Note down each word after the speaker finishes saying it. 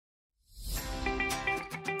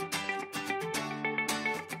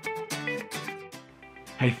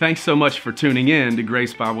Hey, thanks so much for tuning in to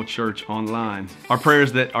Grace Bible Church Online. Our prayer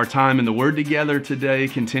is that our time in the Word together today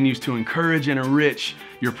continues to encourage and enrich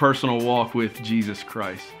your personal walk with Jesus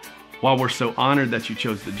Christ. While we're so honored that you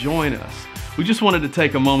chose to join us, we just wanted to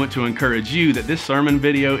take a moment to encourage you that this sermon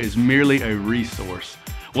video is merely a resource,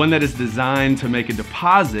 one that is designed to make a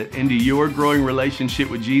deposit into your growing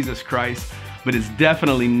relationship with Jesus Christ, but is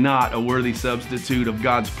definitely not a worthy substitute of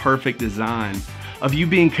God's perfect design of you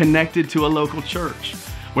being connected to a local church,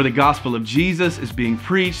 where the gospel of Jesus is being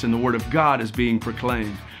preached and the word of God is being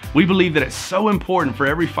proclaimed. We believe that it's so important for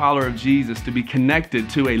every follower of Jesus to be connected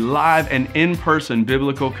to a live and in-person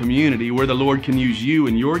biblical community where the Lord can use you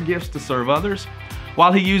and your gifts to serve others,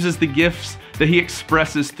 while He uses the gifts that He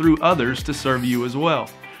expresses through others to serve you as well.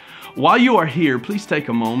 While you are here, please take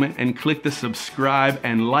a moment and click the subscribe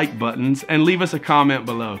and like buttons and leave us a comment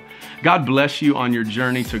below. God bless you on your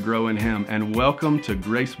journey to grow in Him, and welcome to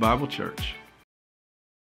Grace Bible Church.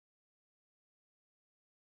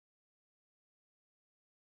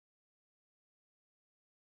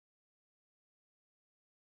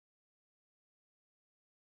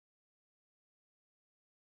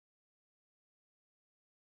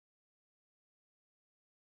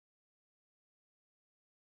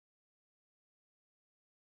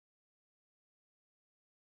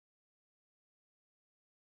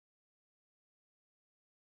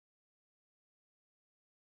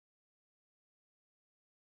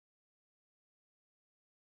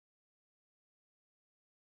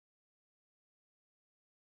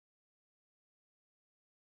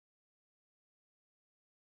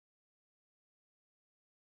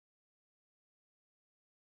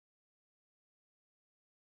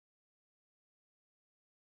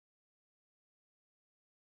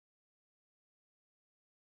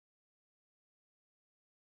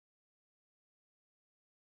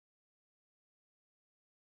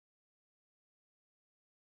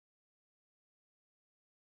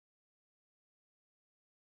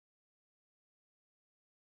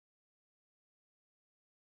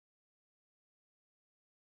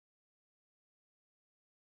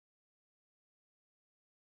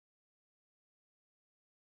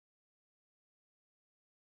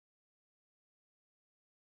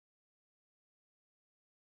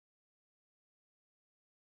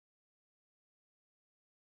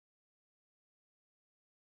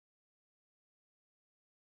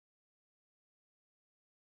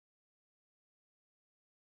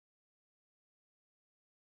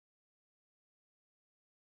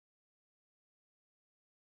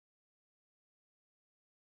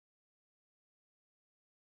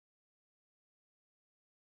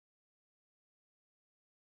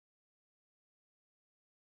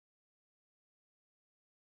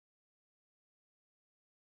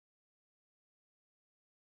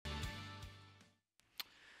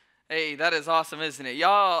 Hey, that is awesome, isn't it?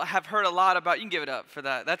 Y'all have heard a lot about, you can give it up for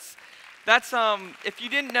that. That's if you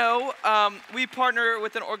didn't know, we partner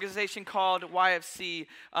with an organization called YFC,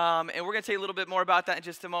 and we're going to tell you a little bit more about that in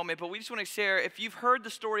just a moment, but we just want to share, if you've heard the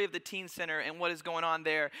story of the Teen Center and what is going on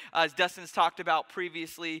there, as Dustin's talked about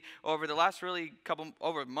previously over the last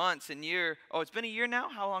over months and year. Oh, it's been a year now?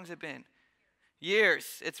 How long has it been?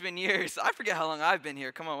 Years. It's been years. I forget how long I've been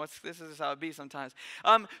here. Come on, this is how it be sometimes.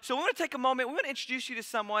 So we want to take a moment. We want to introduce you to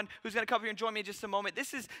someone who's going to come here and join me in just a moment.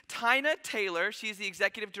 This is Tina Taylor. She's the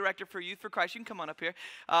Executive Director for Youth for Christ. You can come on up here.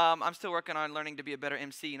 I'm still working on learning to be a better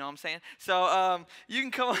MC, you know what I'm saying? So you can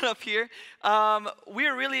come on up here.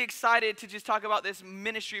 We're really excited to just talk about this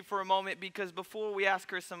ministry for a moment, because before we ask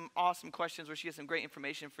her some awesome questions where she has some great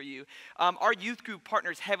information for you, our youth group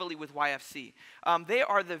partners heavily with YFC. They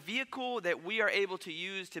are the vehicle that we are able to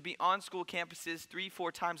use to be on school campuses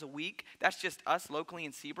 3-4 times a week. That's just us locally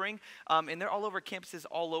in Sebring. And they're all over campuses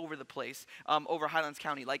all over the place, over Highlands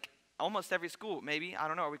County, like almost every school, maybe. I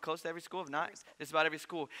don't know. Are we close to every school? If not, it's about every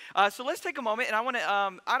school. So let's take a moment, and I want to,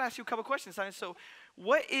 I'd ask you a couple questions, Simon. So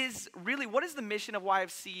what is the mission of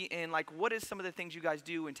YFC, and like what is some of the things you guys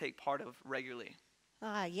do and take part of regularly?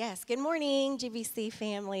 Yes, good morning, GBC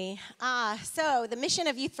family. So the mission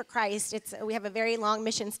of Youth for Christ, we have a very long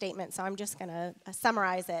mission statement, so I'm just going to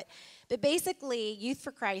summarize it. But basically, Youth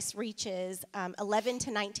for Christ reaches 11 to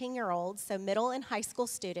 19-year-olds, so middle and high school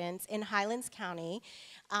students in Highlands County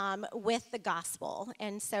with the gospel.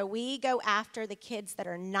 And so we go after the kids that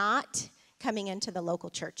are not coming into the local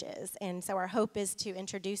churches. And so our hope is to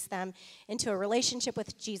introduce them into a relationship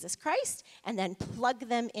with Jesus Christ and then plug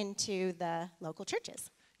them into the local churches.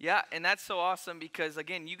 Yeah, and that's so awesome because,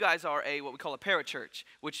 again, you guys are what we call a parachurch,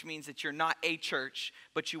 which means that you're not a church,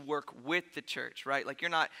 but you work with the church, right? Like you're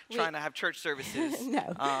not trying to have church services.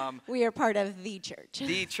 No, we are part of the church.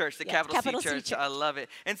 The church, the Yes, capital C church. I love it.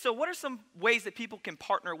 And so what are some ways that people can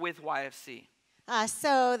partner with YFC?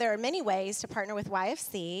 So there are many ways to partner with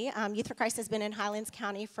YFC. Youth for Christ has been in Highlands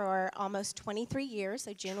County for almost 23 years,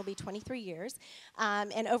 so June will be 23 years.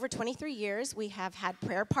 And over 23 years, we have had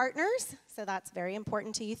prayer partners, so that's very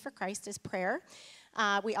important to Youth for Christ is prayer.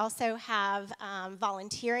 We also have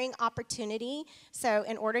volunteering opportunity. So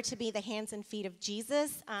in order to be the hands and feet of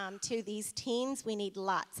Jesus to these teens, we need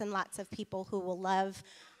lots and lots of people who will love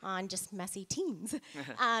on just messy teens.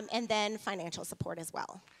 And then financial support as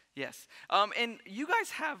well. Yes, and you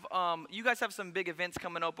guys have some big events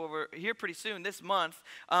coming up over here pretty soon this month.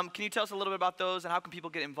 Can you tell us a little bit about those and how can people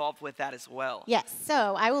get involved with that as well? Yes,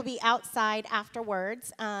 so I will be outside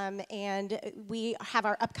afterwards, and we have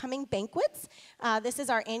our upcoming banquets. This is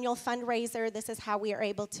our annual fundraiser. This is how we are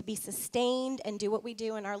able to be sustained and do what we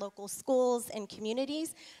do in our local schools and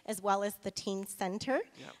communities, as well as the teen center.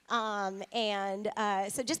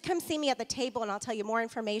 Yep. So just come see me at the table, and I'll tell you more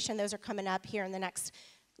information. Those are coming up here in the next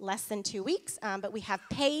less than 2 weeks, but we have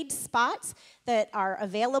paid spots that are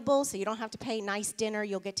available, so you don't have to pay nice dinner.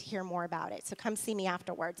 You'll get to hear more about it. So come see me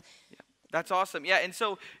afterwards. Yeah. That's awesome. Yeah, and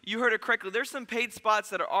so you heard it correctly. There's some paid spots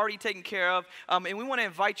that are already taken care of, and we want to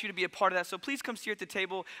invite you to be a part of that. So please come see at the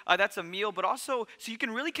table. That's a meal, but also so you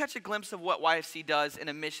can really catch a glimpse of what YFC does in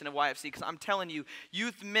a mission of YFC, because I'm telling you,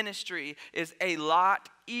 youth ministry is a lot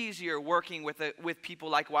easier working with people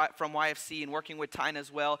like from YFC and working with Tina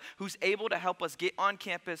as well, who's able to help us get on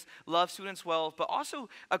campus, love students well, but also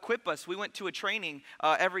equip us. We went to a training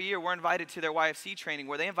every year. We're invited to their YFC training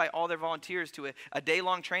where they invite all their volunteers to a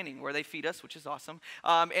day-long training where they feed us, which is awesome.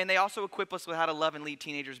 And they also equip us with how to love and lead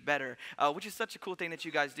teenagers better, which is such a cool thing that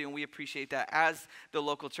you guys do, and we appreciate that as the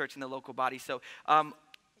local church and the local body. So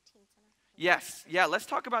yes, yeah, let's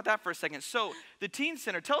talk about that for a second. So the Teen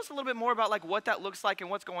Center, tell us a little bit more about like what that looks like and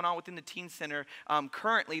what's going on within the Teen Center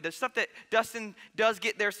currently. The stuff that Dustin does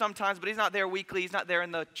get there sometimes, but he's not there weekly. He's not there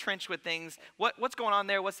in the trench with things. What's going on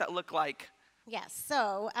there? What's that look like? Yes,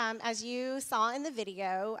 so as you saw in the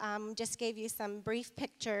video, just gave you some brief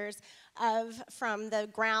pictures of from the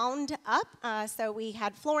ground up. So we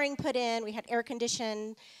had flooring put in, we had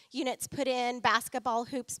air-conditioned units put in, basketball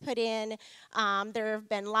hoops put in. There have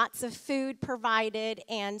been lots of food provided,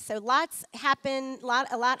 and so a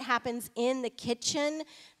lot happens in the kitchen.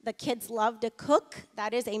 The kids love to cook.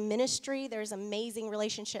 That is a ministry. There's amazing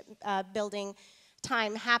relationship building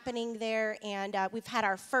time happening there, and we've had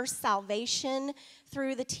our first salvation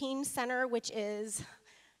through the Teen Center, which is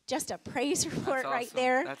just a praise report right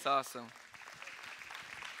there. That's awesome.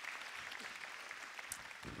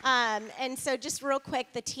 And so just real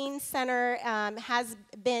quick, the Teen Center has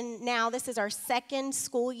been now, this is our second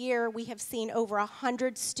school year. We have seen over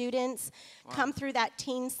 100 students come through that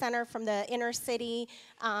Teen Center from the inner city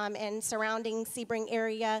and surrounding Sebring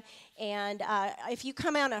area. And if you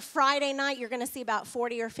come on a Friday night, you're going to see about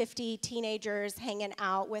 40 or 50 teenagers hanging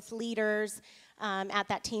out with leaders at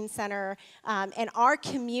that Teen Center. And our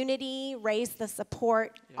community raised the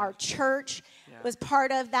support. Yeah. Our church was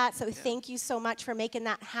part of that, so thank you so much for making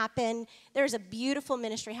that happen. There's a beautiful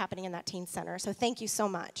ministry happening in that Teen Center, so thank you so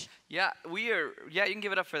much. Yeah, you can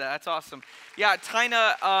give it up for that. That's awesome. Yeah,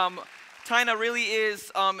 Tina really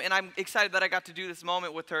is, and I'm excited that I got to do this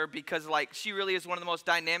moment with her because, like, she really is one of the most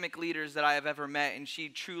dynamic leaders that I have ever met, and she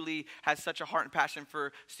truly has such a heart and passion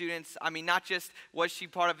for students. I mean, not just was she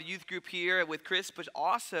part of a youth group here with Chris, but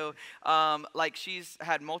also, like, she's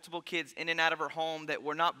had multiple kids in and out of her home that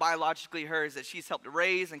were not biologically hers, that she's helped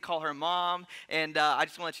raise and call her mom, and I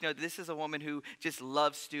just want to let you know that this is a woman who just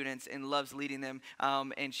loves students and loves leading them,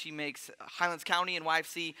 and she makes Highlands County and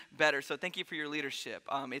YFC better, so thank you for your leadership.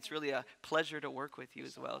 It's really a pleasure to work with you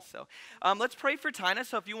as well. So let's pray for Tina.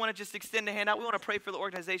 So if you want to just extend a hand out, we want to pray for the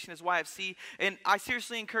organization as YFC. And I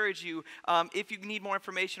seriously encourage you, if you need more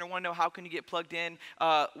information or want to know how can you get plugged in,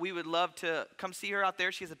 we would love to come see her out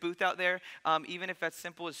there. She has a booth out there. Even if that's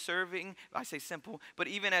simple as serving, I say simple, but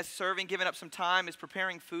even as serving, giving up some time, is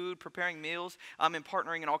preparing food, preparing meals, and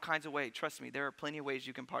partnering in all kinds of ways. Trust me, there are plenty of ways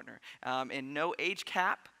you can partner. And no age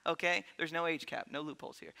cap, okay? There's no age cap, no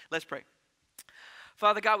loopholes here. Let's pray.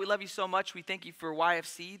 Father God, we love you so much. We thank you for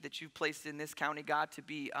YFC that you've placed in this county, God, to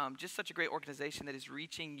be just such a great organization that is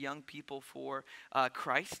reaching young people for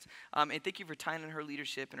Christ. And thank you for tying in her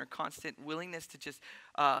leadership and her constant willingness to just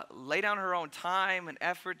lay down her own time and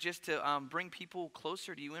effort just to bring people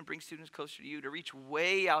closer to you and bring students closer to you, to reach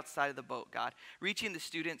way outside of the boat, God. Reaching the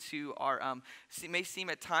students who are may seem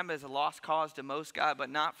at times as a lost cause to most, God, but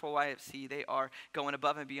not for YFC. They are going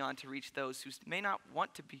above and beyond to reach those who may not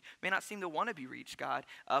seem to want to be reached, God.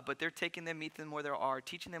 But they're taking them, meet them where they are,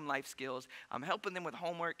 teaching them life skills, helping them with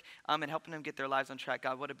homework, and helping them get their lives on track.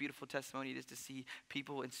 God, what a beautiful testimony it is to see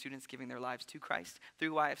people and students giving their lives to Christ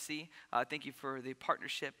through YFC. Thank you for the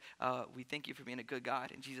partnership. We thank you for being a good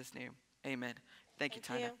God. In Jesus' name, amen. Thank you,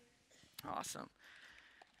 Tina. Awesome.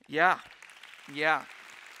 Yeah.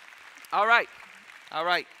 All right.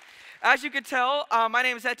 As you can tell, my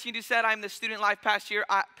name is Etienne Doucette. I'm the student life pastor.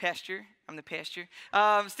 I'm the pastor.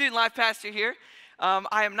 Student life pastor here.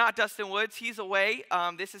 I am not Dustin Woods. He's away.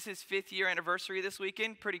 This is his 5th year anniversary this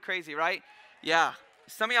weekend. Pretty crazy, right? Yeah.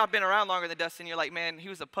 Some of y'all have been around longer than Dustin. You're like, man, he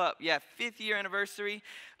was a pup. Yeah, 5th year anniversary.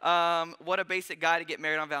 What a basic guy to get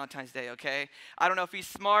married on Valentine's Day, okay? I don't know if he's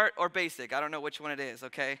smart or basic. I don't know which one it is,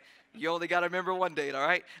 okay? You only got to remember one date, all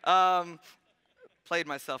right? Played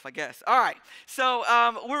myself, I guess. All right, so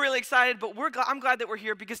we're really excited, but I'm glad that we're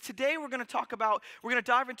here because today we're going to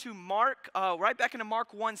dive into Mark, right back into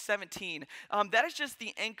Mark 1:17. That is just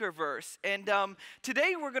the anchor verse, and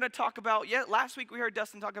today we're going to talk about, last week we heard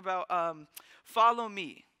Dustin talk about follow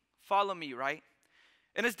me, right?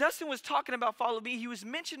 And as Dustin was talking about follow me, he was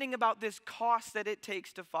mentioning about this cost that it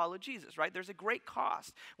takes to follow Jesus, right? There's a great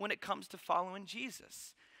cost when it comes to following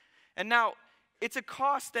Jesus. And now, it's a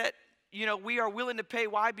cost that we are willing to pay.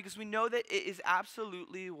 Why? Because we know that it is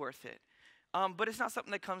absolutely worth it. But it's not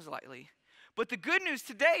something that comes lightly. But the good news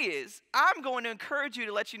today is I'm going to encourage you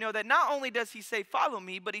to let you know that not only does he say, follow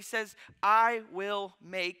me, but he says, I will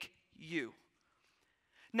make you.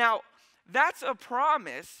 Now, that's a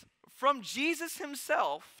promise from Jesus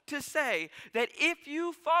himself to say that if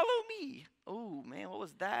you follow me, oh man, what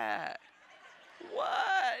was that?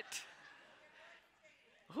 What?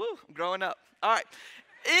 Whew, I'm growing up. All right.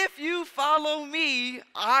 If you follow me,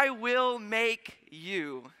 I will make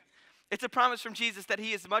you. It's a promise from Jesus that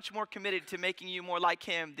he is much more committed to making you more like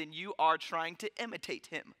him than you are trying to imitate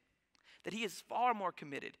him. That he is far more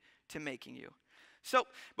committed to making you. So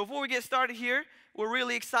before we get started here, we're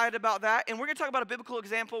really excited about that. And we're going to talk about a biblical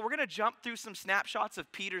example. We're going to jump through some snapshots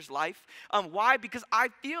of Peter's life. Why? Because I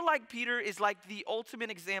feel like Peter is like the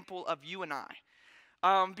ultimate example of you and I.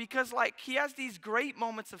 Because he has these great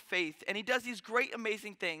moments of faith and he does these great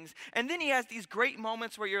amazing things, and then he has these great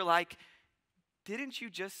moments where you're like, didn't you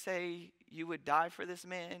just say you would die for this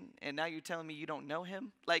man and now you're telling me you don't know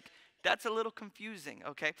him? That's a little confusing,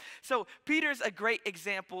 okay? So Peter's a great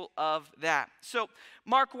example of that. So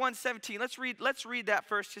Mark 1:17, let's read that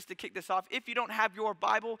first just to kick this off. If you don't have your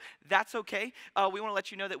Bible, that's okay. We want to let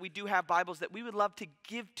you know that we do have Bibles that we would love to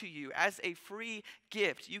give to you as a free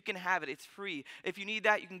gift. You can have it. It's free. If you need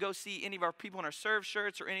that, you can go see any of our people in our serve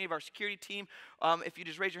shirts or any of our security team. If you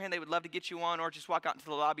just raise your hand, they would love to get you one, or just walk out into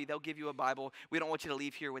the lobby. They'll give you a Bible. We don't want you to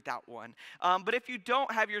leave here without one. But if you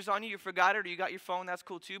don't have yours on you, you forgot it, or you got your phone, that's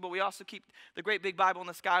cool too. But we also keep the great big Bible in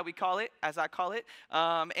the sky, we call it, as I call it.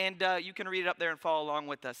 And you can read it up there and follow along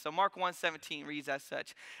with us. So Mark 1:17 reads as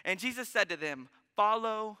such. And Jesus said to them,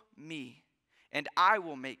 follow me, and I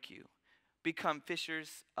will make you become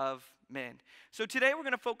fishers of men. So today we're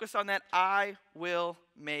going to focus on that I will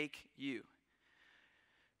make you.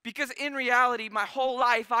 Because in reality, my whole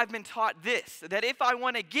life I've been taught this, that if I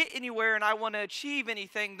want to get anywhere and I want to achieve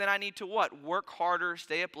anything, then I need to what? Work harder,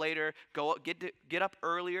 stay up later, get up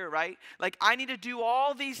earlier, right? I need to do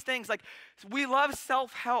all these things. We love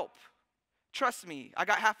self-help. Trust me, I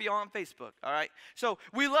got half of y'all on Facebook, all right? So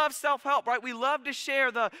we love self-help, right? We love to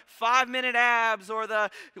share the 5-minute abs or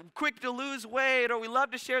the quick to lose weight, or we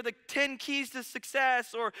love to share the 10 keys to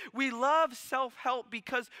success, or we love self-help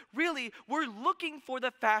because really we're looking for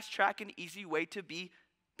the fast track and easy way to be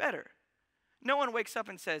better. No one wakes up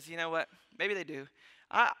and says, you know what, maybe they do.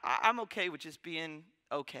 I'm okay with just being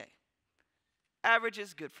okay. Average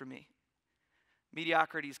is good for me.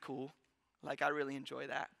 Mediocrity is cool. I really enjoy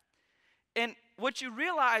that. And what you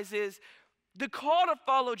realize is the call to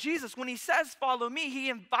follow Jesus, when he says follow me, he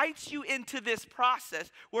invites you into this process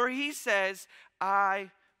where he says,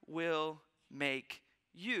 I will make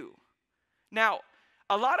you. Now,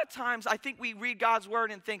 a lot of times I think we read God's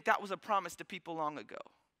word and think that was a promise to people long ago.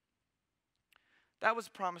 That was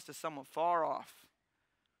a promise to someone far off.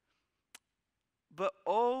 But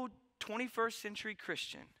 21st century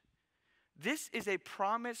Christian, this is a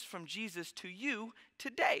promise from Jesus to you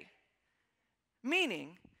today.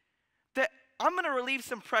 Meaning that I'm going to relieve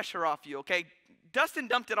some pressure off you, okay? Dustin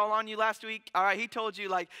dumped it all on you last week. All right, he told you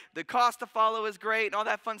like the cost to follow is great and all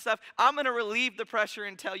that fun stuff. I'm going to relieve the pressure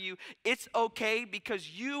and tell you it's okay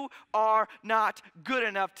because you are not good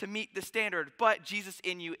enough to meet the standard, but Jesus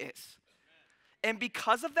in you is. And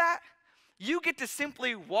because of that, you get to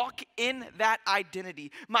simply walk in that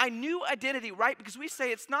identity. My new identity, right? Because we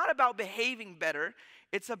say it's not about behaving better,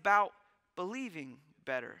 it's about believing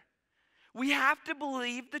better. We have to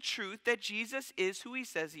believe the truth that Jesus is who he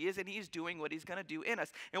says he is and he's doing what he's going to do in us.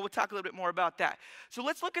 And we'll talk a little bit more about that. So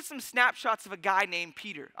let's look at some snapshots of a guy named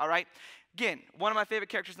Peter, all right? Again, one of my favorite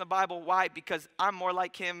characters in the Bible. Why? Because I'm more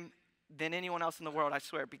like him than anyone else in the world, I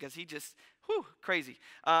swear, because he just, crazy.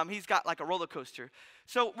 He's got like a roller coaster.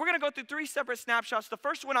 So we're going to go through 3 separate snapshots. The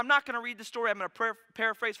first one, I'm not going to read the story. I'm going to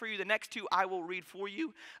paraphrase for you. The next 2, I will read for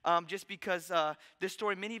you, just because this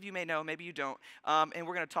story, many of you may know, maybe you don't, and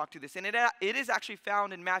we're going to talk through this. And it is actually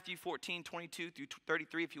found in Matthew 14, 22 through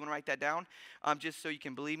 33, if you want to write that down, just so you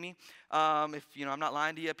can believe me. If, I'm not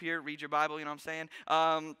lying to you up here, read your Bible, you know what I'm saying?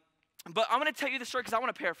 But I'm going to tell you the story because I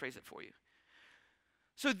want to paraphrase it for you.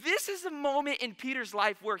 So this is a moment in Peter's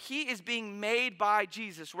life where he is being made by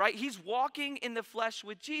Jesus, right? He's walking in the flesh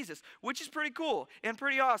with Jesus, which is pretty cool and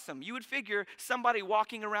pretty awesome. You would figure somebody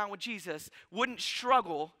walking around with Jesus wouldn't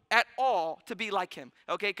struggle at all to be like him,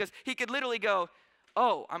 okay? Because he could literally go,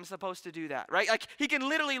 oh, I'm supposed to do that, right? Like he can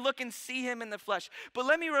literally look and see him in the flesh. But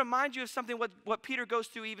let me remind you of something what Peter goes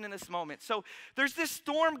through even in this moment. So there's this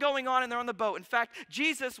storm going on and they're on the boat. In fact,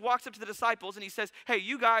 Jesus walks up to the disciples and he says, hey,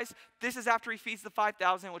 you guys, this is after he feeds the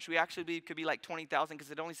 5,000, which we actually believe could be like 20,000 because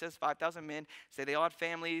it only says 5,000 men. Say they all had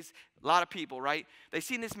families, a lot of people, right? They've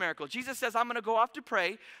seen this miracle. Jesus says, I'm going to go off to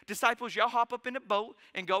pray. Disciples, y'all hop up in the boat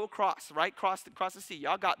and go across, right? Cross the sea.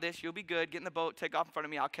 Y'all got this. You'll be good. Get in the boat. Take off in front of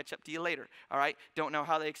me. I'll catch up to you later, all right? Don't know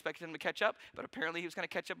how they expected him to catch up, but apparently he was going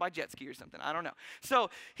to catch up by jet ski or something. I don't know. So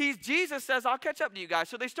Jesus says, I'll catch up to you guys.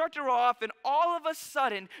 So they start to row off, and all of a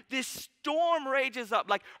sudden, this storm rages up,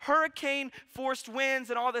 like hurricane-forced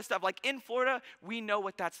winds and all this stuff. Like in Florida, we know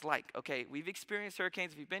what that's like, okay? We've experienced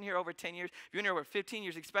hurricanes. If you've been here over 10 years, if you've been here over 15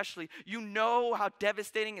 years especially, you know how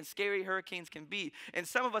devastating and scary hurricanes can be. And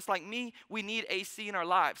some of us, like me, we need AC in our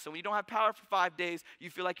lives. So when you don't have power for 5 days,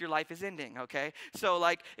 you feel like your life is ending, okay? So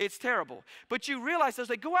like, it's terrible. But you realize as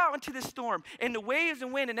they go out into this storm, and the waves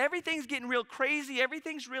and wind, and everything's getting real crazy,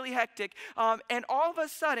 everything's really hectic, and all of a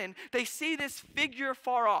sudden, they see this figure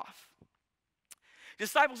far off.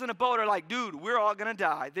 Disciples in the boat are like, dude, we're all going to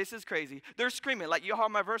die. This is crazy. They're screaming. Like you heard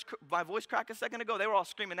my voice crack a second ago? They were all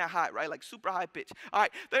screaming that high, right? Like super high pitch. All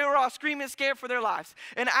right. They were all screaming, scared for their lives.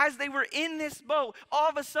 And as they were in this boat, all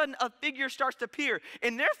of a sudden a figure starts to appear.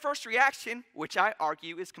 And their first reaction, which I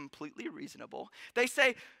argue is completely reasonable, they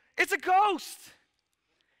say, it's a ghost.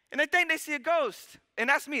 And they think they see a ghost. And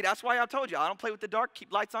that's me. That's why I told you. I don't play with the dark.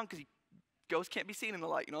 Keep lights on because ghosts can't be seen in the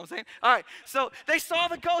light, you know what I'm saying? All right, so they saw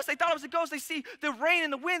the ghost. They thought it was a ghost. They see the rain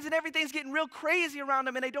and the winds and everything's getting real crazy around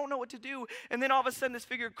them and they don't know what to do. And then all of a sudden this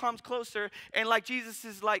figure comes closer and like Jesus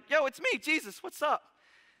is like, yo, it's me, Jesus, what's up?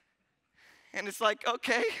 And it's like,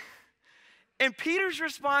 okay. And Peter's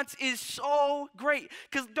response is so great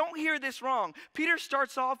because don't hear this wrong. Peter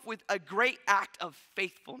starts off with a great act of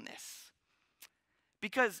faithfulness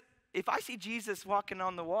because if I see Jesus walking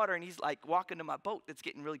on the water and he's like walking to my boat that's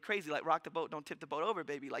getting really crazy, like rock the boat, don't tip the boat over,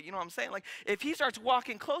 baby. Like, you know what I'm saying? Like, if he starts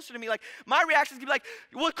walking closer to me, like, my reaction is going to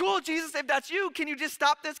be like, well, cool, Jesus, if that's you, can you just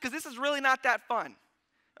stop this? Because this is really not that fun,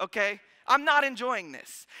 okay? I'm not enjoying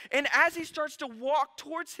this. And as he starts to walk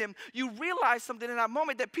towards him, you realize something in that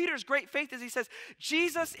moment that Peter's great faith is he says,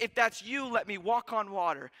 Jesus, if that's you, let me walk on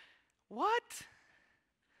water. What?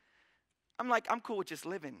 I'm like, I'm cool with just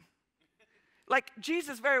living. Like,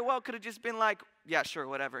 Jesus very well could have just been like, yeah, sure,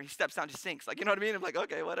 whatever. He steps down, just sinks. Like, you know what I mean? I'm like,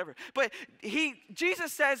 okay, whatever. But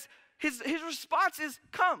Jesus says, his response is,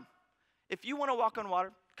 come. If you want to walk on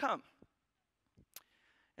water, come.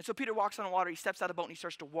 And so Peter walks on water. He steps out of the boat and he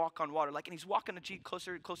starts to walk on water. Like, and he's walking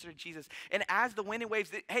closer and closer to Jesus. And as the wind and waves,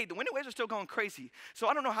 the wind and waves are still going crazy. So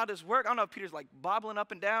I don't know how this works. I don't know if Peter's like bobbling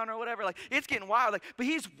up and down or whatever. Like, it's getting wild. Like, but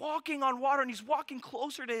he's walking on water and he's walking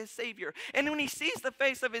closer to his Savior. And when he sees the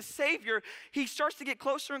face of his Savior, he starts to get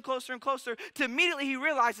closer and closer and closer. To immediately he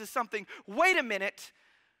realizes something. Wait a minute.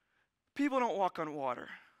 People don't walk on water.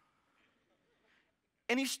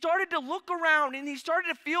 And he started to look around and he started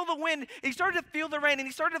to feel the wind, and he started to feel the rain, and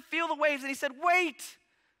he started to feel the waves, and he said, wait.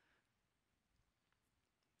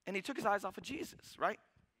 And he took his eyes off of Jesus, right?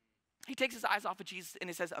 He takes his eyes off of Jesus and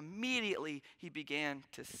it says immediately he began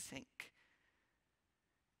to sink.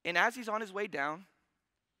 And as he's on his way down,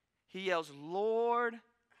 He yells, "Lord,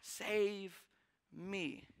 save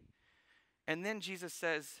me." And then Jesus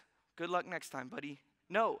says, "Good luck next time, buddy."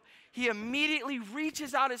 No, he immediately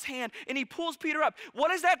reaches out his hand and he pulls Peter up. What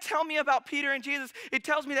does that tell me about Peter and Jesus? It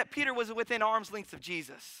tells me that Peter was within arm's length of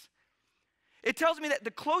Jesus. It tells me that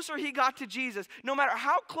the closer he got to Jesus, no matter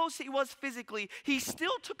how close he was physically, he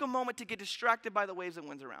still took a moment to get distracted by the waves and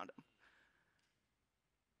winds around him.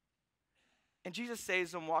 And Jesus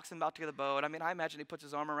saves him, walks him back to the boat. I mean, I imagine he puts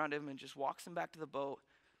his arm around him and just walks him back to the boat,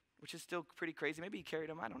 which is still pretty crazy. Maybe he carried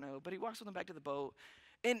him, I don't know. But he walks with him back to the boat.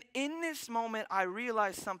 And in this moment, I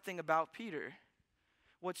realized something about Peter.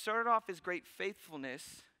 What started off as great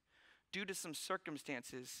faithfulness, due to some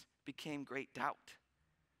circumstances, became great doubt.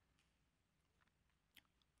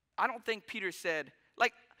 I don't think Peter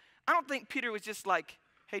was just like,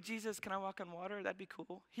 "Hey, Jesus, can I walk on water? That'd be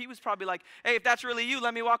cool." He was probably like, "Hey, if that's really you,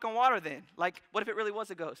 let me walk on water then." Like, what if it really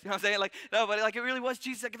was a ghost? You know what I'm saying? Like, no, but like it really was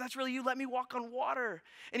Jesus. Like, if that's really you, let me walk on water.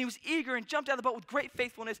 And he was eager and jumped out of the boat with great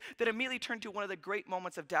faithfulness that immediately turned to one of the great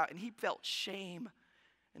moments of doubt. And he felt shame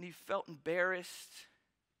and he felt embarrassed.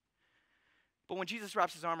 But when Jesus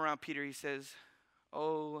wraps his arm around Peter, he says,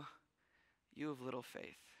 "Oh, you have little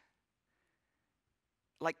faith."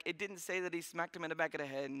 Like, it didn't say that he smacked him in the back of the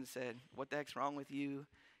head and said, "What the heck's wrong with you?"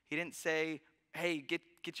 He didn't say, "Hey, get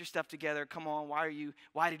your stuff together. Come on,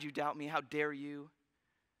 why did you doubt me? How dare you?"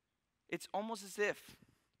 It's almost as if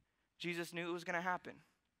Jesus knew it was going to happen.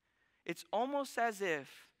 It's almost as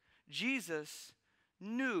if Jesus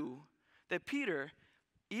knew that Peter,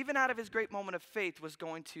 even out of his great moment of faith, was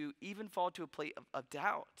going to even fall to a place of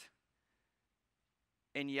doubt.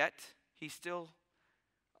 And yet, he still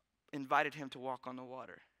invited him to walk on the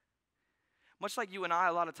water. Much like you and I,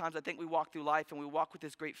 a lot of times I think we walk through life and we walk with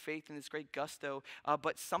this great faith and this great gusto,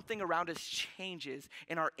 but something around us changes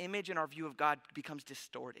and our image and our view of God becomes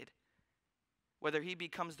distorted. Whether he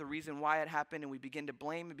becomes the reason why it happened and we begin to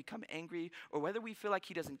blame and become angry, or whether we feel like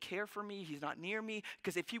he doesn't care for me, he's not near me,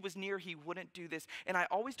 because if he was near, he wouldn't do this. And I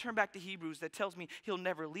always turn back to Hebrews that tells me he'll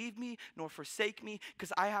never leave me nor forsake me,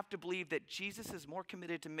 because I have to believe that Jesus is more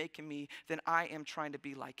committed to making me than I am trying to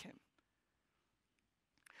be like him.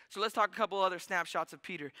 So let's talk a couple other snapshots of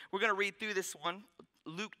Peter. We're going to read through this one,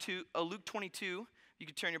 Luke 22. You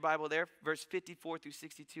can turn your Bible there, verse 54 through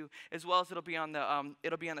 62, as well as it'll be on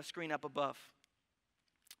the screen up above.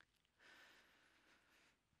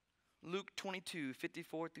 Luke 22,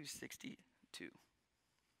 54 through 62.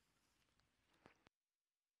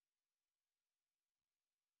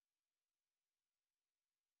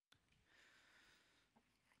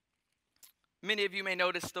 Many of you may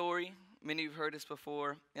know this story. Many of you have heard this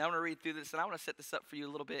before. And I want to read through this, and I want to set this up for you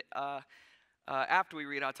a little bit. After we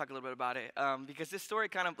read, I'll talk a little bit about it. Because this story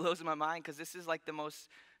kind of blows my mind, because this is like the most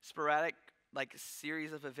sporadic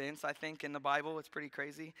series of events, I think, in the Bible. It's pretty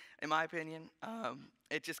crazy, in my opinion.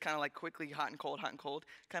 It just kind of like quickly hot and cold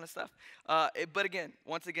kind of stuff. But again,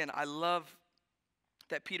 once again, I love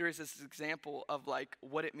that Peter is this example of like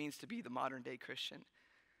what it means to be the modern day Christian.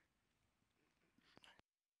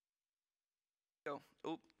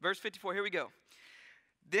 Verse 54, here we go.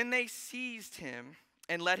 Then they seized him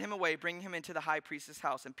and led him away, bringing him into the high priest's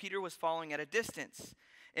house. And Peter was following at a distance.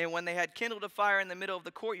 And when they had kindled a fire in the middle of the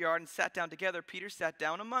courtyard and sat down together, Peter sat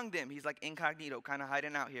down among them. He's like incognito, kind of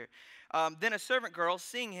hiding out here. Then a servant girl,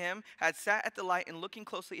 seeing him, had sat at the light and looking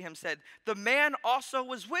closely at him, said, "The man also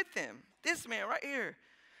was with him." This man right here.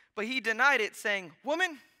 But he denied it, saying,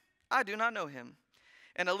 "Woman, I do not know him."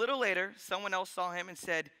 And a little later, someone else saw him and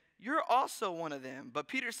said, "You're also one of them." But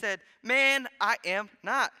Peter said, "Man, I am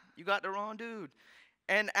not. You got the wrong dude."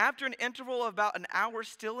 And after an interval of about an hour,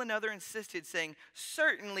 still another insisted, saying,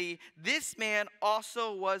 "Certainly this man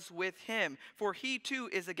also was with him, for he too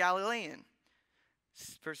is a Galilean."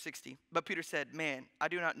 Verse 60, but Peter said, "Man, I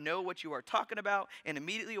do not know what you are talking about." And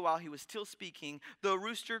immediately while he was still speaking, the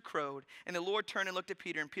rooster crowed. And the Lord turned and looked at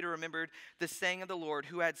Peter, and Peter remembered the saying of the Lord,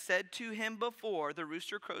 who had said to him before, "The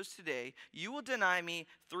rooster crows today, you will deny me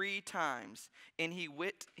 3 times. And he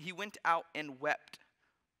went out and wept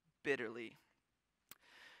bitterly.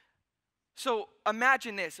 So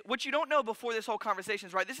imagine this. What you don't know before this whole conversation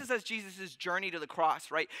is, right, this is as Jesus' journey to the cross,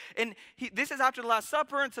 right? And this is after the Last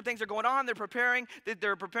Supper, and some things are going on. They're preparing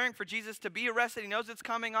for Jesus to be arrested. He knows it's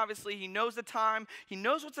coming, obviously. He knows the time. He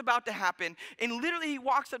knows what's about to happen. And literally he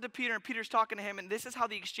walks up to Peter, and Peter's talking to him, and this is how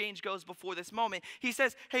the exchange goes before this moment. He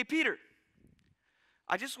says, "Hey, Peter,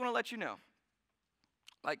 I just want to let you know,"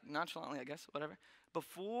 like nonchalantly, I guess, whatever,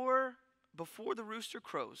 before the rooster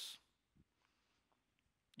crows,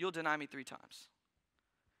 you'll deny me 3 times.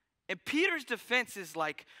 And Peter's defense is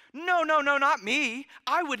like, no, not me.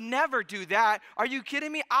 I would never do that. Are you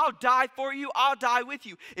kidding me? I'll die for you. I'll die with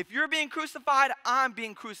you. If you're being crucified, I'm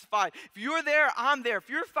being crucified. If you're there, I'm there. If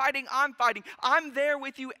you're fighting, I'm fighting. I'm there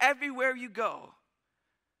with you everywhere you go.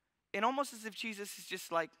 And almost as if Jesus is just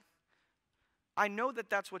like, I know that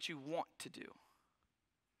that's what you want to do.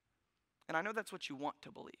 And I know that's what you want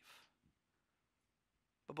to believe.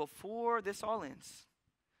 But before this all ends,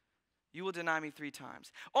 you will deny me 3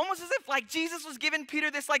 times. Almost as if like Jesus was giving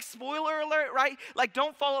Peter this like spoiler alert, right? Like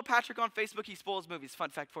don't follow Patrick on Facebook, he spoils movies. Fun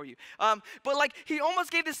fact for you. But like he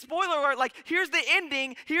almost gave this spoiler alert, like here's the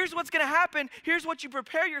ending, here's what's gonna happen, here's what you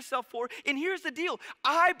prepare yourself for, and here's the deal.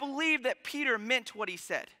 I believe that Peter meant what he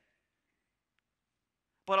said.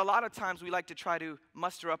 But a lot of times we like to try to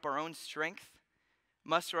muster up our own strength,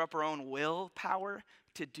 muster up our own willpower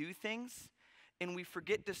to do things. And we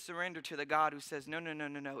forget to surrender to the God who says, no,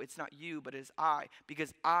 it's not you, but it's I,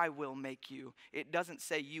 because I will make you. It doesn't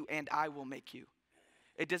say you and I will make you.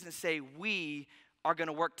 It doesn't say we are going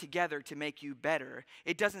to work together to make you better.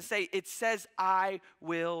 It doesn't say, it says I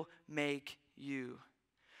will make you.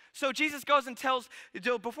 So Jesus goes and tells,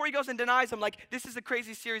 before he goes and denies him, like, this is a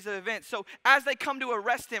crazy series of events. So as they come to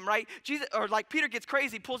arrest him, right, Peter gets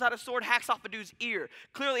crazy, pulls out a sword, hacks off a dude's ear.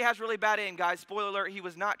 Clearly has really bad aim, guys. Spoiler alert, he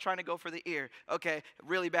was not trying to go for the ear. Okay,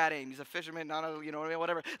 really bad aim. He's a fisherman,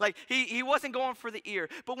 whatever. Like, he wasn't going for the ear.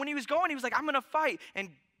 But when he was going, he was like, I'm going to fight. And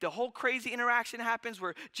the whole crazy interaction happens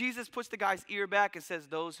where Jesus puts the guy's ear back and says,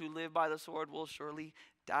 those who live by the sword will surely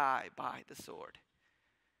die by the sword.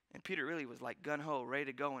 And Peter really was like gung-ho, ready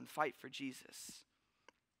to go and fight for Jesus.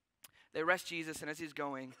 They arrest Jesus, and as he's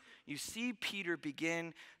going, you see Peter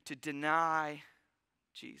begin to deny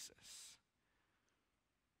Jesus.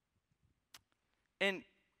 And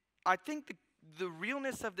I think the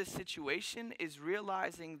realness of this situation is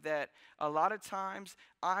realizing that a lot of times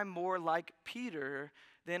I'm more like Peter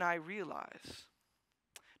than I realize.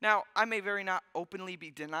 Now, I may very not openly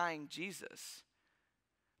be denying Jesus,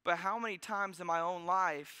 but how many times in my own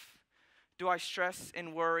life do I stress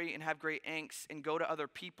and worry and have great angst and go to other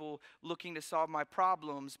people looking to solve my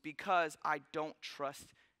problems because I don't trust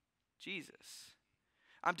Jesus?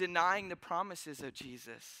 I'm denying the promises of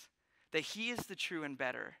Jesus, that he is the true and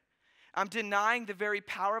better. I'm denying the very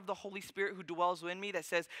power of the Holy Spirit who dwells in me that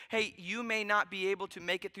says, hey, you may not be able to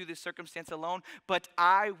make it through this circumstance alone, but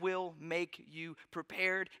I will make you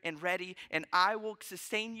prepared and ready, and I will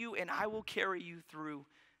sustain you, and I will carry you through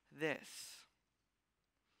this.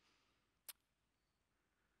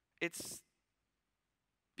 It's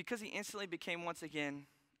because he instantly became once again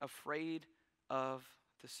afraid of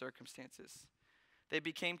the circumstances. They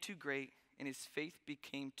became too great, and his faith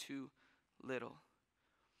became too little.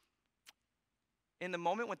 In the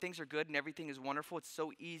moment when things are good and everything is wonderful, it's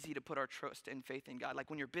so easy to put our trust and faith in God.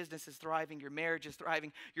 Like when your business is thriving, your marriage is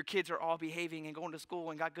thriving, your kids are all behaving and going to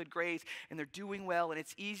school and got good grades and they're doing well, and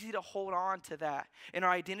it's easy to hold on to that. And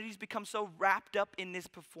our identities become so wrapped up in this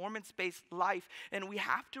performance-based life, and we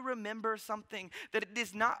have to remember something, that it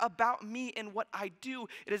is not about me and what I do,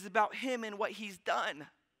 it is about him and what he's done.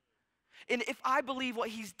 And if I believe what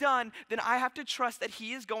he's done, then I have to trust that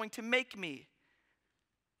he is going to make me.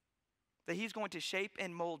 That he's going to shape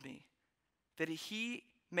and mold me. That he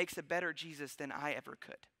makes a better Jesus than I ever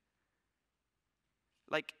could.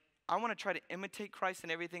 Like, I want to try to imitate Christ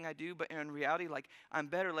in everything I do, but in reality, like, I'm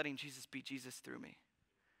better letting Jesus be Jesus through me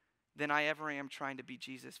than I ever am trying to be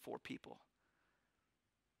Jesus for people.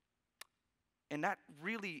 And that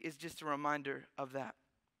really is just a reminder of that.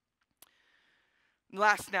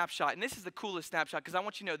 Last snapshot, and this is the coolest snapshot because I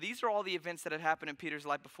want you to know these are all the events that had happened in Peter's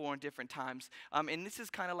life before in different times. And this is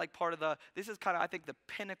kind of like I think the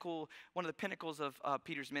pinnacle, one of the pinnacles of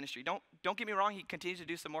Peter's ministry. Don't get me wrong, he continues to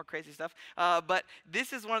do some more crazy stuff. But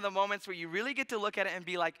this is one of the moments where you really get to look at it and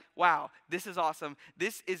be like, wow, this is awesome.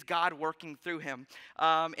 This is God working through him.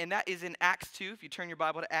 And that is in Acts 2, if you turn your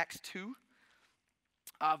Bible to Acts 2.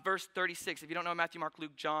 Verse 36. If you don't know Matthew, Mark,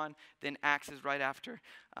 Luke, John, then Acts is right after.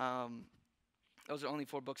 Those are only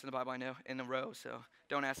 4 books in the Bible I know in a row, so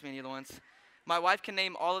don't ask me any other ones. My wife can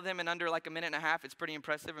name all of them in under like a minute and a half. It's pretty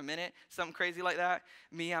impressive, a minute, something crazy like that.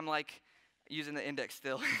 Me, I'm like using the index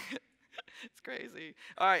still. It's crazy.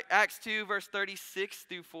 All right, Acts 2, verse 36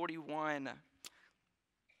 through 41.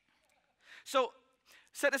 So,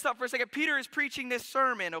 set this up for a second. Peter is preaching this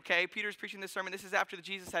sermon, okay? Peter's preaching this sermon. This is after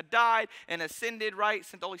Jesus had died and ascended, right?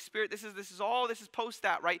 Sent the Holy Spirit. This is post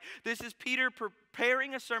that, right? This is Peter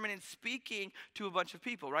preparing a sermon and speaking to a bunch of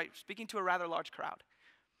people, right? Speaking to a rather large crowd.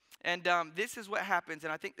 And this is what happens,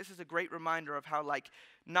 and I think this is a great reminder of how, like,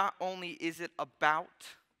 not only is it about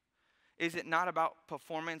is it not about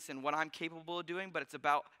performance and what I'm capable of doing, but it's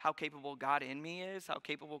about how capable God in me is, how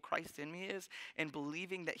capable Christ in me is, and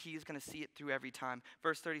believing that he is going to see it through every time.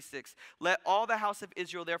 Verse 36, let all the house of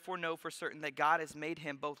Israel therefore know for certain that God has made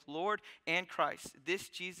him both Lord and Christ, this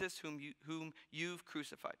Jesus whom you've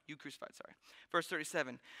crucified. Verse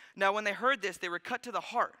 37, now when they heard this, they were cut to the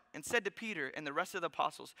heart and said to Peter and the rest of the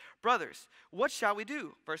apostles, brothers, what shall we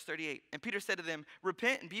do? Verse 38, and Peter said to them,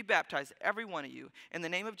 repent and be baptized, every one of you, in the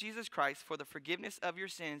name of Jesus Christ for the forgiveness of your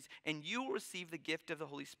sins, and you will receive the gift of the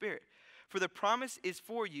Holy Spirit. For the promise is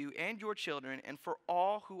for you and your children and for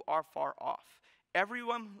all who are far off,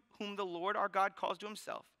 everyone whom the Lord our God calls to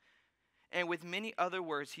himself. And with many other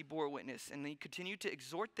words he bore witness, and he continued to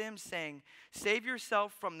exhort them, saying, save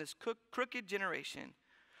yourself from this crooked generation.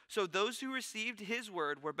 So those who received his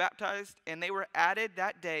word were baptized, and they were added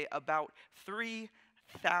that day about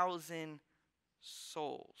 3,000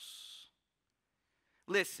 souls.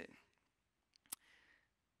 Listen,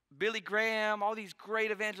 Billy Graham, all these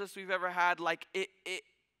great evangelists we've ever had, like it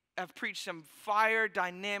have preached some fire,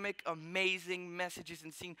 dynamic, amazing messages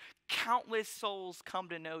and seen countless souls come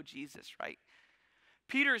to know Jesus, right?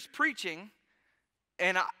 Peter's preaching,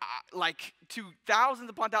 and like to thousands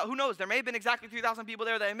upon thousands, who knows? There may have been exactly 3,000 people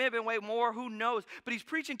there. There may have been way more, who knows? But he's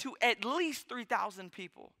preaching to at least 3,000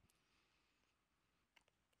 people.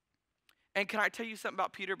 And can I tell you something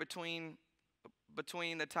about Peter between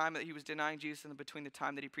the time that he was denying Jesus and between the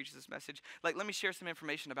time that he preaches this message? Like, let me share some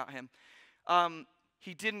information about him.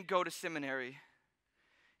 He didn't go to seminary.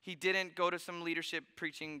 He didn't go to some leadership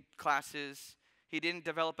preaching classes. He didn't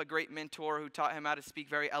develop a great mentor who taught him how to speak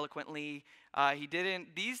very eloquently.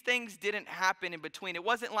 These things didn't happen in between. It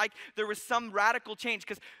wasn't like there was some radical change.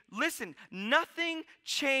 Because listen, nothing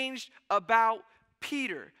changed about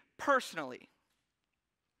Peter personally,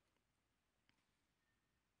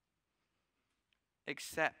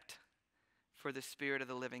 except for the Spirit of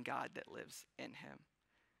the living God that lives in him,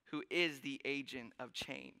 who is the agent of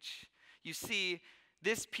change. You see,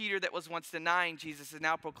 this Peter that was once denying Jesus is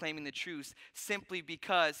now proclaiming the truth simply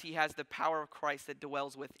because he has the power of Christ that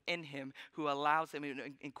dwells within him, who allows him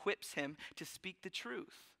and equips him to speak the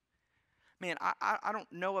truth. Man, I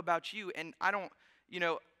don't know about you, and I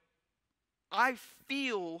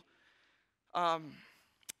feel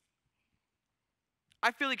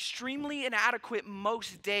extremely inadequate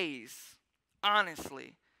most days,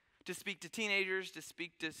 honestly, to speak to teenagers, to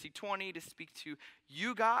speak to C20, to speak to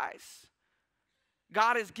you guys.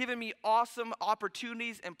 God has given me awesome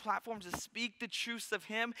opportunities and platforms to speak the truths of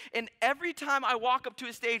him. And every time I walk up to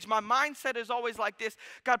a stage, my mindset is always like this: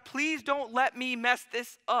 God, please don't let me mess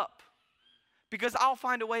this up, because I'll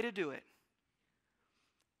find a way to do it.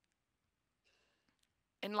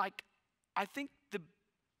 And I think the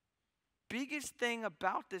biggest thing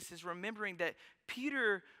about this is remembering that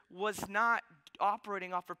Peter was not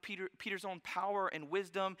operating off of Peter's own power and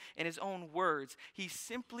wisdom and his own words. He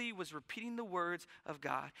simply was repeating the words of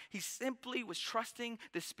God. He simply was trusting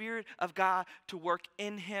the Spirit of God to work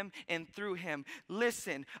in him and through him.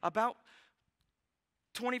 Listen, about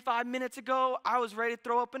 25 minutes ago, I was ready to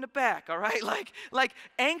throw up in the back, all right? Like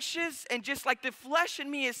anxious, and just like the flesh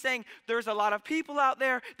in me is saying, there's a lot of people out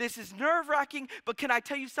there. This is nerve-wracking, but can I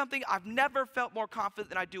tell you something? I've never felt more confident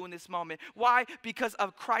than I do in this moment. Why? Because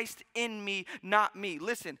of Christ in me, not me.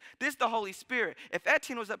 Listen, this is the Holy Spirit. If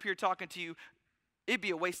Etienne was up here talking to you, it'd be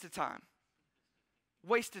a waste of time.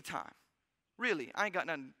 Waste of time. Really, I ain't got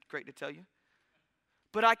nothing great to tell you.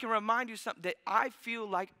 But I can remind you something that I feel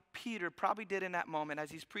like Peter probably did in that moment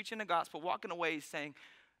as he's preaching the gospel, walking away, he's saying,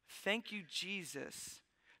 thank you, Jesus.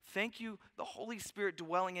 Thank you, the Holy Spirit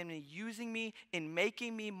dwelling in me, using me and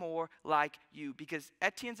making me more like you. Because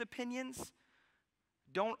Etienne's opinions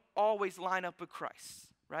don't always line up with Christ,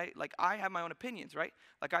 right? Like, I have my own opinions, right?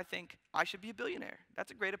 Like, I think I should be a billionaire.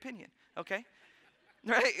 That's a great opinion, okay?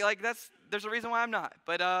 Right? Like, there's a reason why I'm not.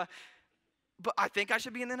 But I think I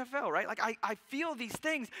should be in the NFL, right? Like, I feel these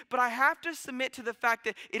things, but I have to submit to the fact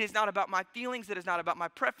that it is not about my feelings. It is not about my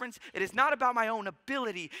preference. It is not about my own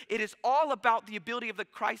ability. It is all about the ability of the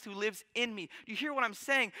Christ who lives in me. You hear what I'm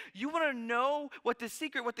saying? You want to know what the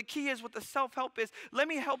secret, what the key is, what the self-help is? Let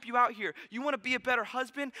me help you out here. You want to be a better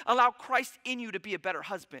husband? Allow Christ in you to be a better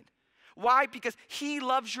husband. Why? Because he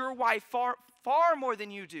loves your wife far, far more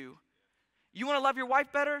than you do. You want to love your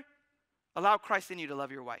wife better? Allow Christ in you to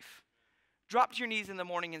love your wife. Drop to your knees in the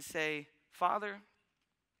morning and say, Father,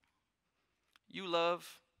 you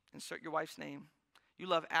love, insert your wife's name, you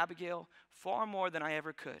love Abigail far more than I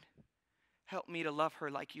ever could. Help me to love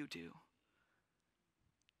her like you do.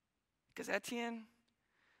 Because Etienne,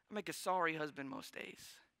 I make a sorry husband most days.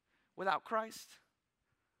 Without Christ,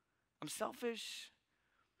 I'm selfish.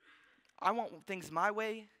 I want things my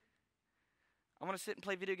way. I want to sit and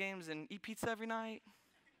play video games and eat pizza every night.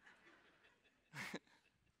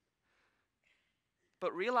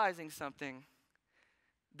 But realizing something,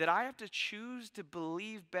 that I have to choose to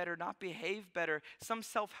believe better, not behave better. Some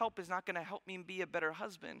self-help is not going to help me be a better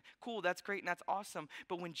husband. Cool, that's great and that's awesome.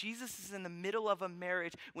 But when Jesus is in the middle of a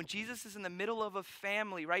marriage, when Jesus is in the middle of a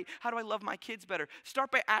family, right? How do I love my kids better? Start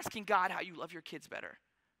by asking God how you love your kids better.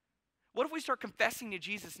 What if we start confessing to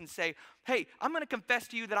Jesus and say, hey, I'm going to confess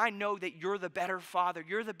to you that I know that you're the better father,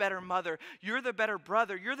 you're the better mother, you're the better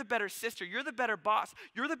brother, you're the better sister, you're the better boss,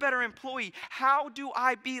 you're the better employee. How do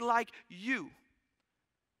I be like you?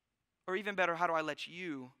 Or even better, how do I let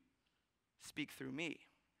you speak through me?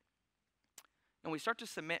 And we start to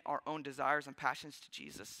submit our own desires and passions to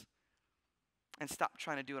Jesus and stop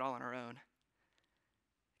trying to do it all on our own.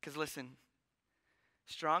 Because listen,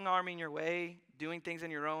 strong-arming your way, doing things on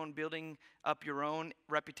your own, building up your own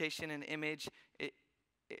reputation and image,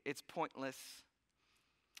 it's pointless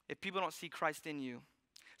if people don't see Christ in you.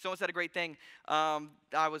 Someone said a great thing.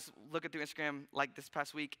 I was looking through Instagram like this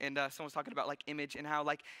past week, and someone was talking about like image and how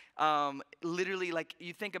like literally like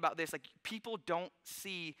you think about this, like people don't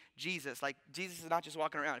see Jesus. Like Jesus is not just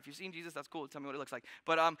walking around. If you've seen Jesus, that's cool. Tell me what it looks like.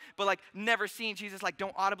 But like never seen Jesus, like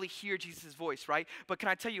don't audibly hear Jesus' voice, right? But can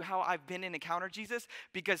I tell you how I've been and encountered Jesus?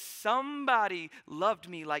 Because somebody loved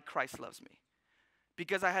me like Christ loves me.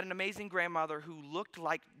 Because I had an amazing grandmother who looked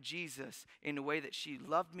like Jesus in a way that she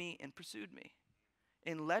loved me and pursued me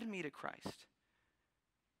and led me to Christ.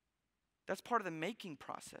 That's part of the making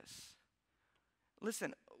process.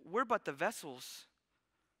 Listen, we're but the vessels.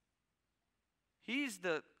 He's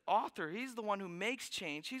the author. He's the one who makes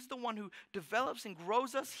change. He's the one who develops and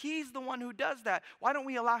grows us. He's the one who does that. Why don't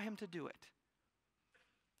we allow him to do it?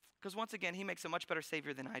 Because once again, he makes a much better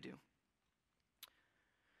Savior than I do.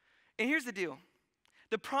 And here's the deal.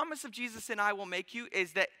 The promise of Jesus and I will make you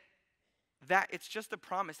is that it's just a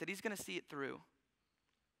promise, that he's going to see it through.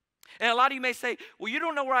 And a lot of you may say, well, you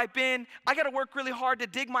don't know where I've been. I got to work really hard to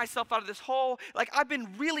dig myself out of this hole. Like, I've been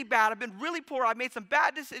really bad. I've been really poor. I've made some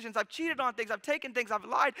bad decisions. I've cheated on things. I've taken things. I've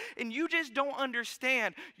lied. And you just don't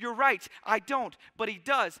understand. You're right. I don't. But he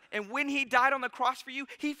does. And when he died on the cross for you,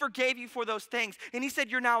 he forgave you for those things. And he said,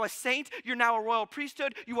 you're now a saint. You're now a royal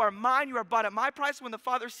priesthood. You are mine. You are bought at my price. When the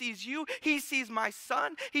Father sees you, he sees my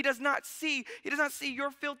son. He does not see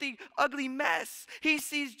your filthy, ugly mess. He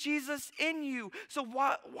sees Jesus in you. So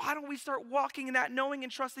why don't we start walking in that, knowing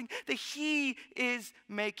and trusting that he is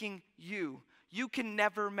making you? You can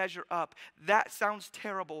never measure up. That sounds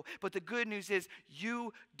terrible, but the good news is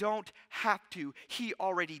you don't have to. He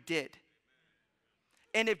already did.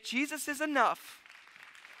 And if Jesus is enough,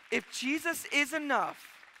 then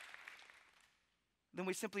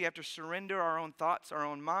we simply have to surrender our own thoughts, our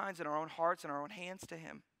own minds, and our own hearts, and our own hands to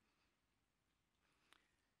him.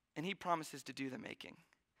 And he promises to do the making.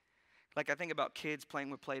 Like, I think about kids playing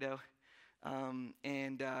with Play-Doh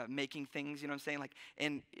and making things, you know what I'm saying? Like,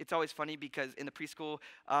 and it's always funny because in the preschool,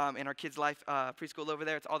 in our kids' life, preschool over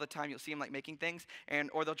there, it's all the time you'll see them like making things,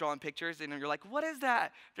 or they'll draw in pictures, and you're like, what is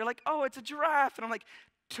that? They're like, oh, it's a giraffe. And I'm like,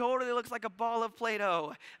 totally looks like a ball of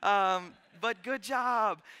Play-Doh. But good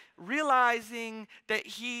job. Realizing that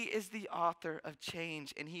he is the author of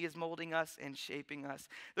change, and he is molding us and shaping us.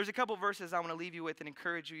 There's a couple verses I want to leave you with and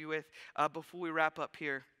encourage you with before we wrap up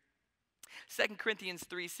here. 2 Corinthians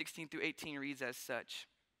 3:16-18 reads as such.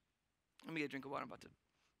 Let me get a drink of water. I'm about to.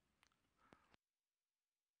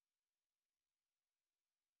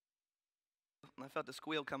 I felt the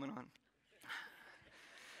squeal coming on.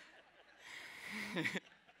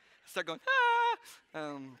 Start going,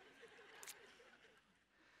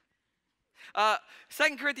 ah!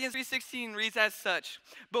 2 Corinthians 3:16 reads as such.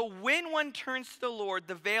 But when one turns to the Lord,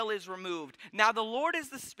 the veil is removed. Now the Lord is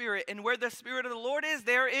the Spirit, and where the Spirit of the Lord is,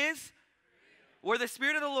 there is. Where the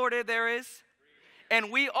Spirit of the Lord is, there is.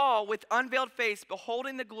 And we all, with unveiled face,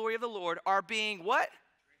 beholding the glory of the Lord, are being what?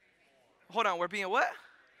 Hold on, we're being what?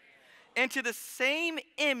 Into the same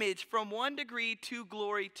image from one degree to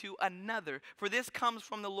glory to another. For this comes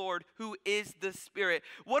from the Lord, who is the Spirit.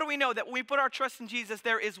 What do we know? That when we put our trust in Jesus,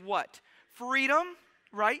 there is what? Freedom,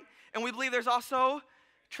 right? And we believe there's also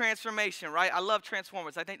transformation, right? I love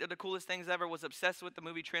Transformers. I think they're the coolest things ever. Was obsessed with the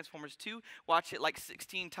movie Transformers 2. Watched it like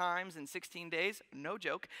 16 times in 16 days. No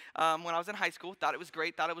joke. When I was in high school, thought it was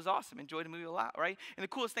great, thought it was awesome. Enjoyed the movie a lot, right? And the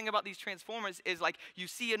coolest thing about these Transformers is like you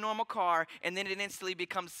see a normal car and then it instantly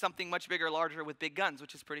becomes something much bigger, larger with big guns,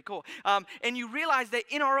 which is pretty cool. And you realize that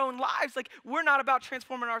in our own lives, like we're not about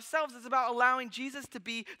transforming ourselves. It's about allowing Jesus to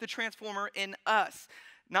be the transformer in us.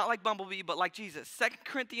 Not like Bumblebee, but like Jesus. 2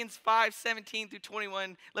 Corinthians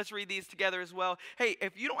 5:17-21. Let's read these together as well. Hey,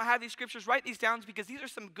 if you don't have these scriptures, write these down because these are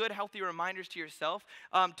some good, healthy reminders to yourself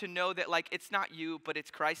to know that like it's not you, but it's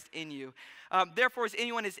Christ in you. Therefore, as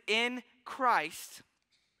anyone is in Christ,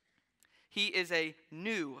 he is a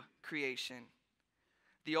new creation.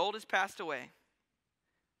 The old has passed away.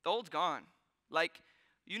 The old's gone. Like,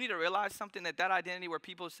 you need to realize something, that identity where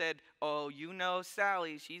people said, oh, you know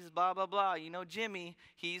Sally, she's blah, blah, blah. You know Jimmy,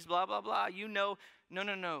 he's blah, blah, blah. You know,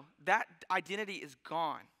 no. That identity is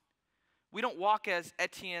gone. We don't walk as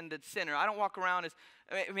Etienne the sinner. I don't walk around as,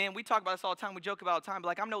 man, we talk about this all the time. We joke about it all the time. But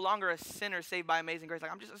like, I'm no longer a sinner saved by amazing grace.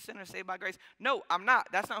 Like, I'm just a sinner saved by grace. No, I'm not.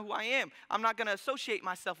 That's not who I am. I'm not going to associate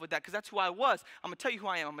myself with that because that's who I was. I'm going to tell you who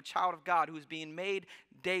I am. I'm a child of God who is being made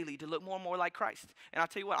daily to look more and more like Christ. And I'll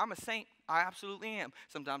tell you what, I'm a saint. I absolutely am.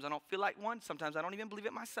 Sometimes I don't feel like one. Sometimes I don't even believe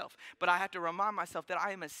it myself. But I have to remind myself that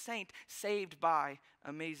I am a saint saved by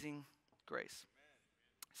amazing grace.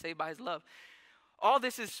 Saved by his love. All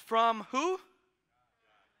this is from who?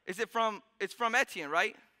 Is it from, it's from Etienne,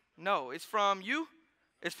 right? No, it's from you?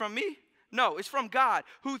 It's from me? No, it's from God,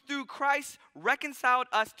 who through Christ reconciled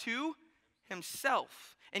us to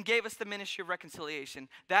himself and gave us the ministry of reconciliation.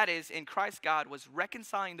 That is, in Christ, God was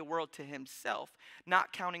reconciling the world to himself,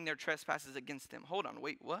 not counting their trespasses against them. Hold on,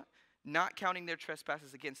 wait, what? Not counting their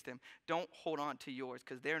trespasses against them. Don't hold on to yours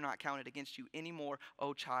because they're not counted against you anymore,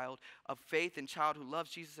 oh child of faith and child who loves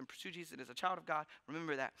Jesus and pursues Jesus and is a child of God.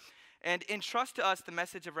 Remember that. And entrust to us the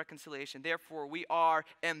message of reconciliation. Therefore, we are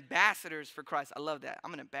ambassadors for Christ. I love that.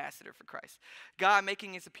 I'm an ambassador for Christ. God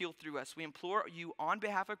making his appeal through us. We implore you on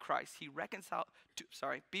behalf of Christ, be reconciled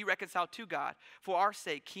to God. For our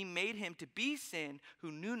sake, he made him to be sin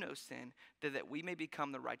who knew no sin, that we may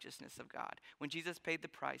become the righteousness of God. When Jesus paid the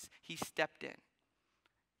price, he stepped in.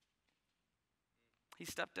 He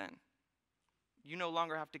stepped in. You no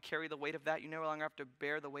longer have to carry the weight of that. You no longer have to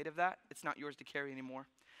bear the weight of that. It's not yours to carry anymore.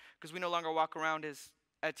 Because we no longer walk around as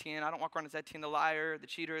Etienne. I don't walk around as Etienne, the liar, the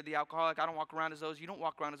cheater, the alcoholic. I don't walk around as those. You don't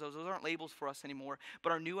walk around as those. Those aren't labels for us anymore.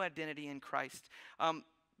 But our new identity in Christ.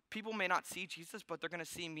 People may not see Jesus, but they're going to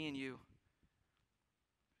see me and you.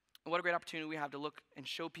 And what a great opportunity we have to look and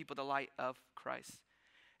show people the light of Christ.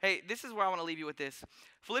 Hey, this is where I want to leave you with this.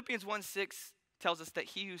 Philippians 1:6 tells us that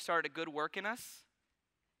he who started a good work in us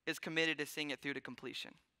is committed to seeing it through to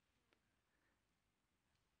completion.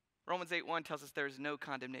 Romans 8:1 tells us there is no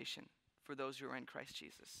condemnation for those who are in Christ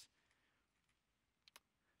Jesus.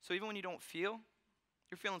 So even when you don't feel,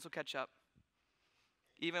 your feelings will catch up.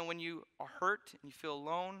 Even when you are hurt and you feel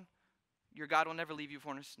alone, your God will never leave you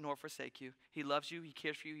nor forsake you. He loves you. He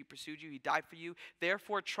cares for you. He pursued you. He died for you.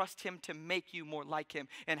 Therefore, trust him to make you more like him.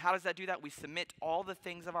 And how does that do that? We submit all the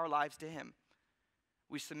things of our lives to him.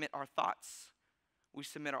 We submit our thoughts. We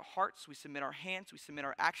submit our hearts, we submit our hands, we submit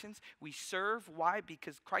our actions. We serve. Why?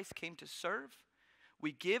 Because Christ came to serve.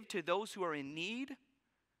 We give to those who are in need.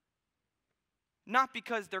 Not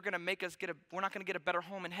because they're going to make us we're not going to get a better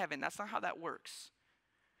home in heaven. That's not how that works.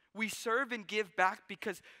 We serve and give back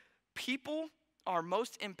because people are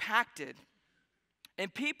most impacted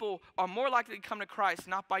and people are more likely to come to Christ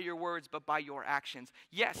not by your words but by your actions.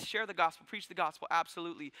 Yes, share the gospel, preach the gospel,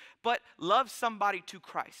 absolutely. But love somebody to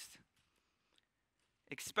Christ.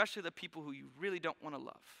 Especially the people who you really don't want to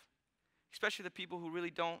love. Especially the people who really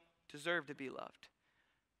don't deserve to be loved.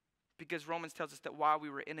 Because Romans tells us that while we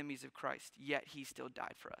were enemies of Christ, yet he still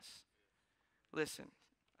died for us. Listen,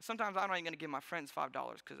 sometimes I'm not even going to give my friends $5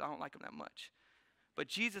 because I don't like them that much. But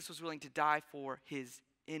Jesus was willing to die for his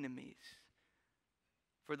enemies.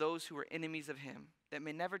 For those who were enemies of him, that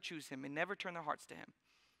may never choose him, may never turn their hearts to him,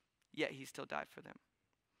 yet he still died for them.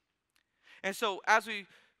 And so as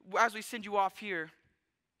we send you off here,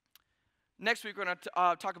 next week, we're going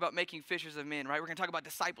to talk about making fishers of men, right? We're going to talk about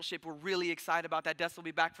discipleship. We're really excited about that. Des will be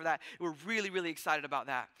back for that. We're really, really excited about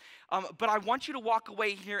that. But I want you to walk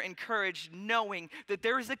away here encouraged, knowing that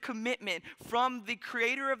there is a commitment from the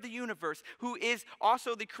creator of the universe, who is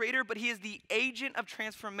also the creator, but he is the agent of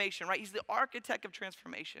transformation, right? He's the architect of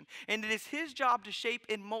transformation. And it is his job to shape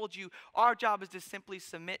and mold you. Our job is to simply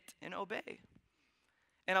submit and obey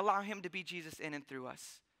and allow him to be Jesus in and through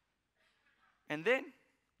us. And then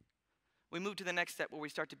we move to the next step where we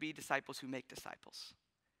start to be disciples who make disciples.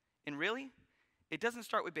 And really, it doesn't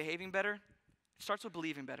start with behaving better. It starts with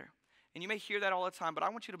believing better. And you may hear that all the time, but I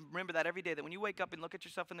want you to remember that every day, that when you wake up and look at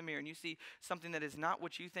yourself in the mirror and you see something that is not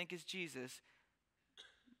what you think is Jesus,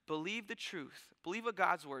 believe the truth. Believe what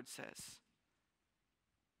God's word says.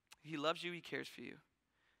 He loves you. He cares for you.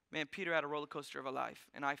 Man, Peter had a roller coaster of a life,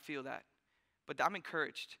 and I feel that. But I'm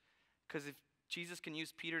encouraged because if Jesus can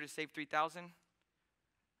use Peter to save 3,000,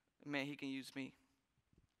 man, he can use me.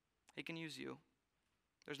 He can use you.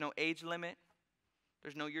 There's no age limit.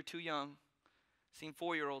 There's no you're too young. Seen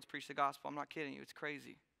 4-year-olds preach the gospel. I'm not kidding you. It's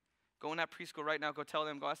crazy. Go in that preschool right now. Go tell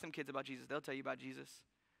them. Go ask them kids about Jesus. They'll tell you about Jesus.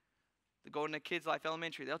 Go in the Kids Life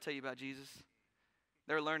Elementary. They'll tell you about Jesus.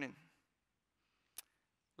 They're learning.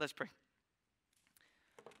 Let's pray.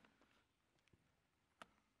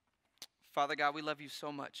 Father God, we love you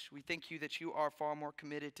so much. We thank you that you are far more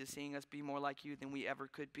committed to seeing us be more like you than we ever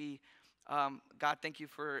could be. God, thank you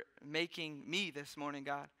for making me this morning,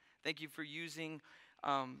 God. Thank you for using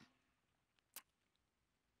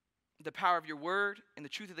the power of your word and the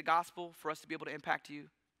truth of the gospel for us to be able to impact you,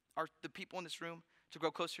 the people in this room, to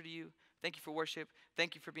grow closer to you. Thank you for worship.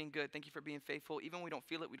 Thank you for being good. Thank you for being faithful. Even when we don't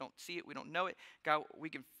feel it, we don't see it, we don't know it, God, we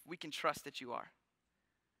can trust that you are.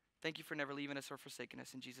 Thank you for never leaving us or forsaking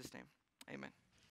us. In Jesus' name, amen.